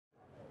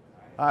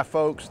Hi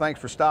folks, thanks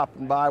for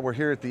stopping by. We're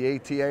here at the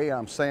ATA.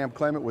 I'm Sam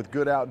Clement with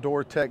Good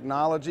Outdoor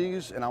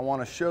Technologies, and I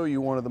want to show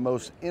you one of the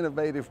most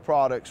innovative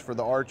products for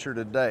the archer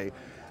today.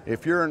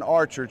 If you're an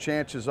archer,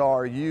 chances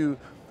are you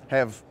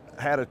have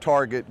had a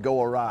target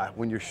go awry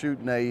when you're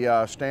shooting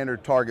a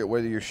standard target,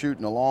 whether you're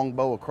shooting a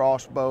longbow, a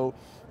crossbow,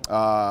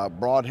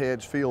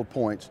 broadheads, field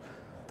points.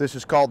 This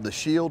is called the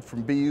Shield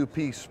from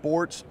BUP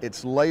Sports.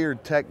 It's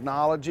layered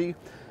technology.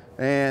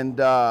 And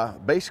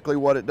basically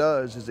what it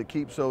does is it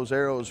keeps those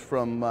arrows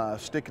from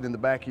sticking in the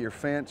back of your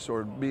fence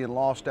or being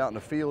lost out in the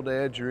field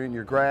edge or in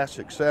your grass,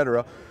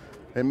 etc.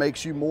 It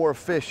makes you more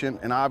efficient,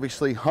 and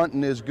obviously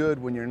hunting is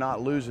good when you're not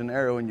losing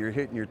arrow and you're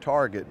hitting your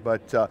target.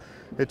 But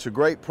it's a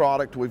great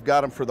product. We've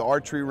got them for the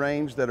archery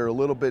range that are a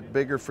little bit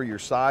bigger for your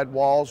side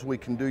walls. We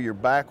can do your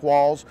back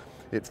walls.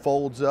 It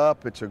folds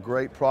up. It's a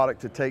great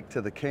product to take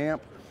to the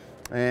camp.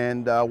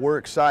 And we're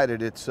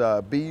excited. It's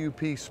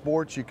BUP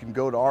Sports. You can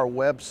go to our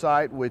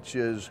website, which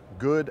is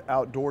Good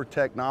Outdoor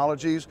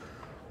Technologies,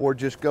 or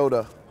just go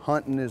to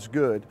Hunting is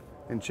Good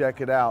and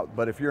check it out.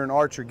 But if you're an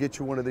archer, get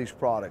you one of these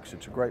products.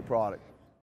 It's a great product.